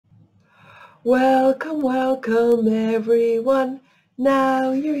Welcome, welcome everyone.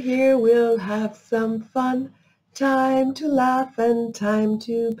 Now you're here, we'll have some fun. Time to laugh and time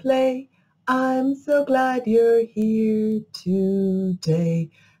to play. I'm so glad you're here today.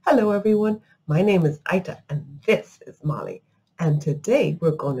 Hello everyone, my name is Ita and this is Molly. And today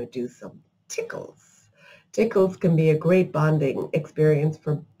we're going to do some tickles. Tickles can be a great bonding experience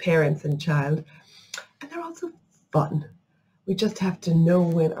for parents and child, and they're also fun. We just have to know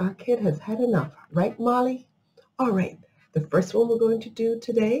when our kid has had enough. Right, Molly? All right. The first one we're going to do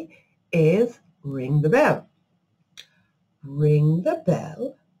today is ring the bell. Ring the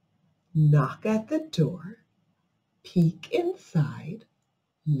bell, knock at the door, peek inside,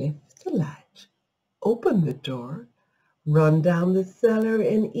 lift the latch, open the door, run down the cellar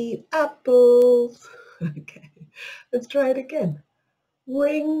and eat apples. Okay, let's try it again.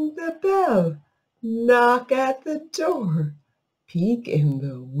 Ring the bell, knock at the door, peek in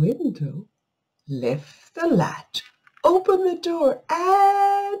the window, lift the latch, open the door,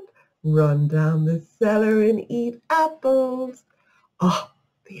 and run down the cellar and eat apples. Oh,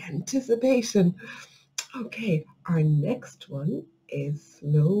 the anticipation. Okay, our next one is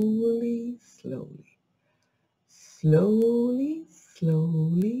slowly, slowly. Slowly,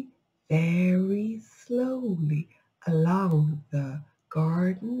 slowly, very slowly along the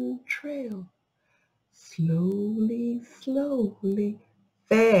garden trail. Slowly, slowly,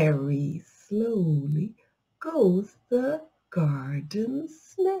 very slowly goes the garden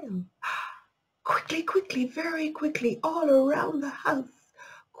snail. Quickly, quickly, very quickly, all around the house.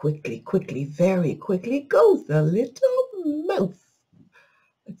 Quickly, quickly, very quickly goes the little mouse.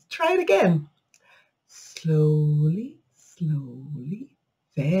 Let's try it again. Slowly, slowly,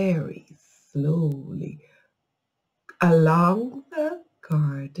 very slowly along the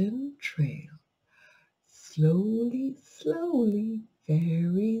garden trail. Slowly, slowly,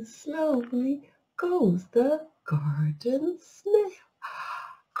 very slowly goes the garden snail.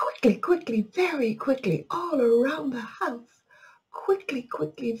 Quickly, quickly, very quickly, all around the house. Quickly,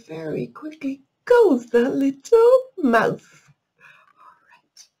 quickly, very quickly goes the little mouse. All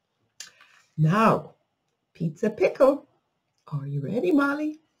right. Now, pizza pickle. Are you ready,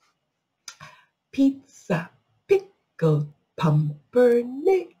 Molly? Pizza, pickle,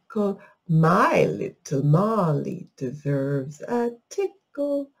 pumpernickel. My little Molly deserves a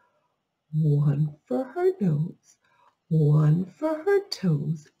tickle. One for her nose, one for her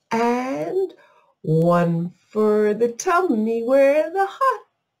toes, and one for the tummy where the hot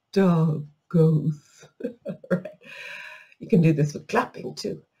dog goes. Right. You can do this with clapping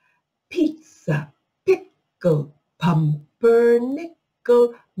too. Pizza, pickle,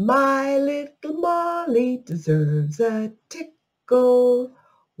 pumpernickel. My little Molly deserves a tickle.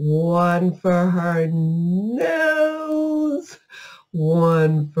 One for her nose,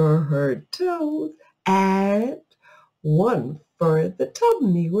 one for her toes, and one for the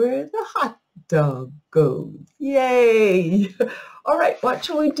tummy where the hot dog goes. Yay! All right, what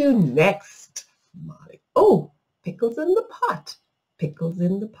shall we do next, Molly? Oh, pickles in the pot. Pickles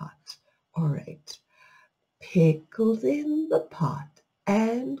in the pot. All right. Pickles in the pot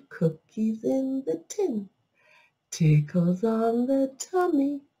and cookies in the tin. Tickles on the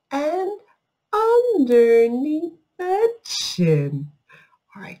tummy and underneath the chin.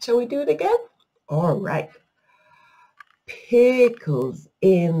 All right, shall we do it again? All right. Pickles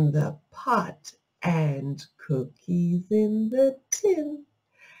in the pot and cookies in the tin.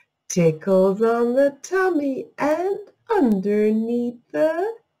 Tickles on the tummy and underneath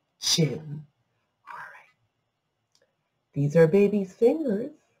the chin. All right. These are baby's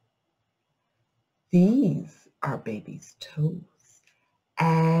fingers. These are baby's toes.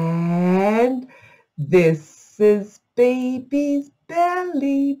 And this is baby's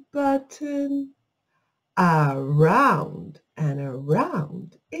belly button. Around and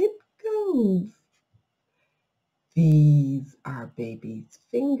around it goes. These are baby's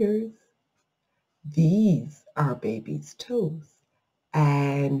fingers. These are baby's toes.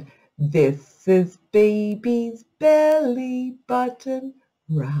 And this is baby's belly button.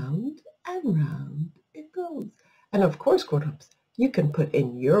 Round and round it goes. And of course, grown-ups, you can put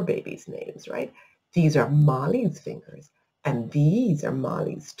in your baby's names, right? These are Molly's fingers, and these are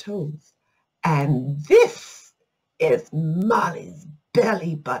Molly's toes. And this is Molly's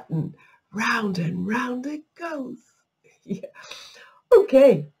belly button. Round and round it goes. Yeah.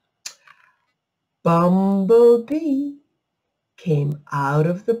 Okay. Bumblebee came out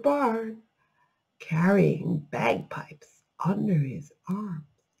of the barn carrying bagpipes under his arm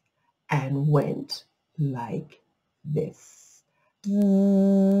and went like this.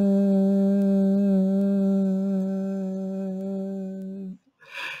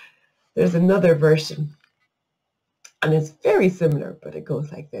 There's another version, and it's very similar, but it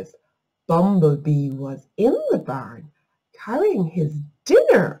goes like this. Bumblebee was in the barn, carrying his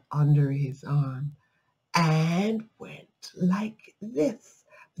dinner under his arm, and went like this.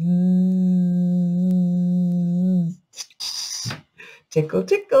 Tickle,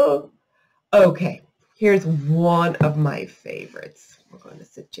 tickle. Okay, here's one of my favorites. We're going to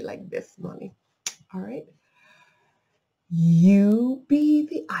sit you like this, Molly. All right. You be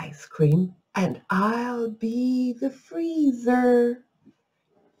the ice cream, and I'll be the freezer.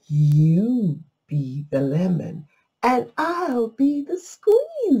 You be the lemon, and I'll be the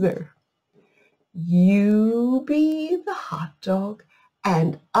squeezer. You be the hot dog,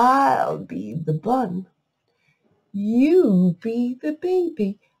 and I'll be the bun. You be the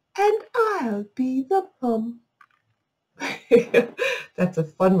baby, and I'll be the mum. That's a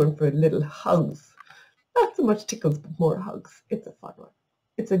fun one for little hugs. Not so much tickles, but more hugs. It's a fun one.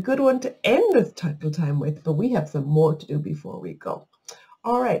 It's a good one to end this title time with, but we have some more to do before we go.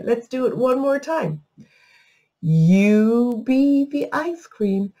 All right, let's do it one more time. You be the ice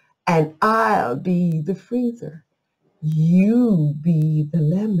cream, and I'll be the freezer. You be the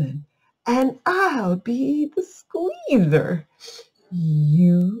lemon, and I'll be the squeezer.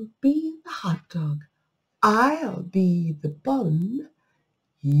 You be the hot dog, I'll be the bun.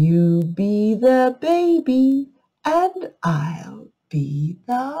 You be the baby, and I'll be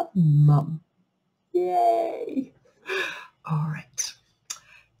the mum. Yay! All right.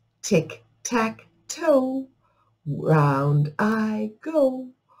 Tick-tack-toe, round I go.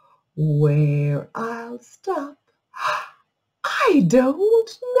 Where I'll stop, I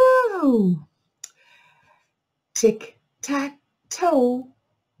don't know. Tick-tack-toe,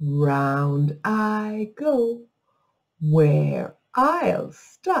 round I go. Where I'll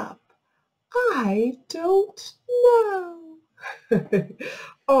stop, I don't know.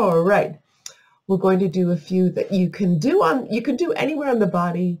 All right. We're going to do a few that you can do anywhere on the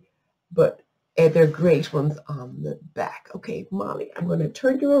body, but they're great ones on the back. Okay, Molly, I'm going to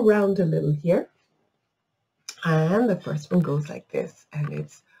turn you around a little here. And the first one goes like this, and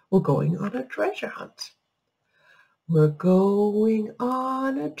it's, we're going on a treasure hunt. We're going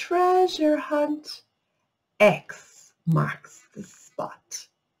on a treasure hunt. X marks the spot.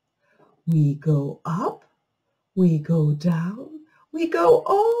 We go up, we go down, we go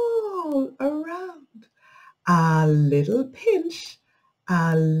all around. A little pinch,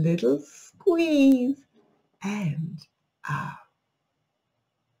 a little squeeze, and a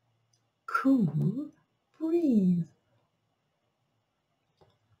cool breeze.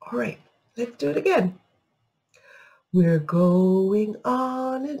 All right, let's do it again. We're going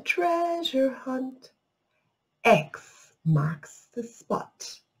on a treasure hunt. X marks the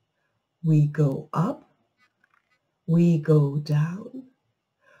spot. We go up, we go down,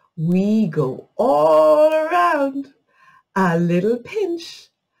 we go all around. A little pinch,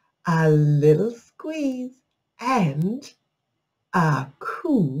 a little squeeze, and a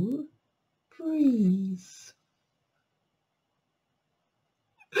cool breeze.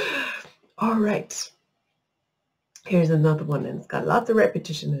 All right. Here's another one, and it's got lots of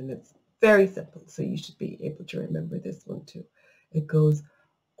repetition, and it's very simple, so you should be able to remember this one too. It goes,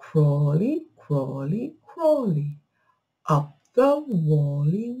 crawly, crawly, crawly, up the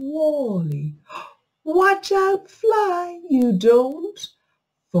wally, wally. Watch out, fly, you don't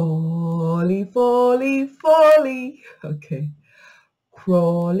fally, fally, fally. Okay.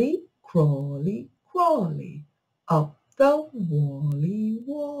 Crawly, crawly, crawly, up the wally,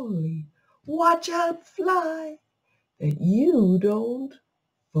 wally. Watch out, fly, that you don't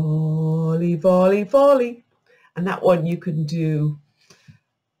fally, fally, fally. And that one you can do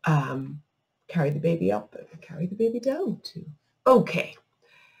carry the baby up and carry the baby down too. Okay,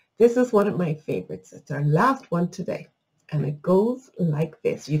 this is one of my favorites. It's our last one today. And it goes like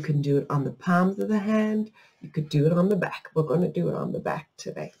this. You can do it on the palms of the hand. You could do it on the back. We're going to do it on the back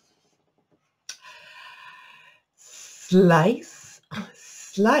today. Slice,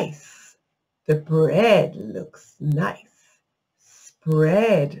 slice. The bread looks nice.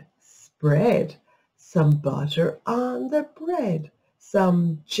 Spread, spread. Some butter on the bread.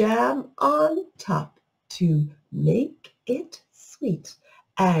 Some jam on top to make it sweet.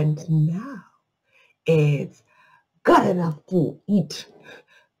 And now it's good enough to eat.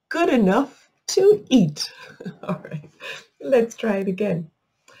 Good enough to eat. All right, let's try it again.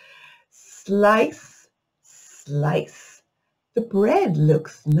 Slice, slice. The bread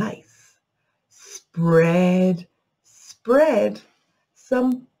looks nice. Spread, spread.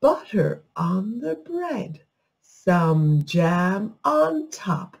 Some butter on the bread. Some jam on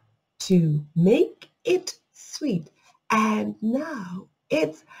top to make it sweet. And now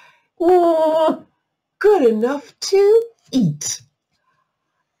it's Oh, good enough to eat.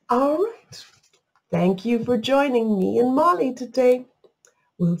 All right. Thank you for joining me and Molly today.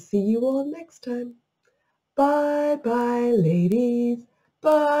 We'll see you all next time. Bye-bye, ladies.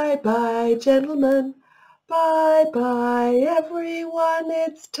 Bye-bye, gentlemen. Bye-bye, everyone.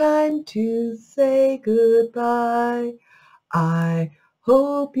 It's time to say goodbye. I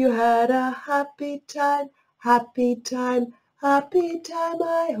hope you had a happy time, happy time, happy time.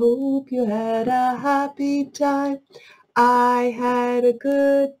 I hope you had a happy time. I had a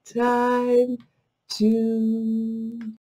good time too.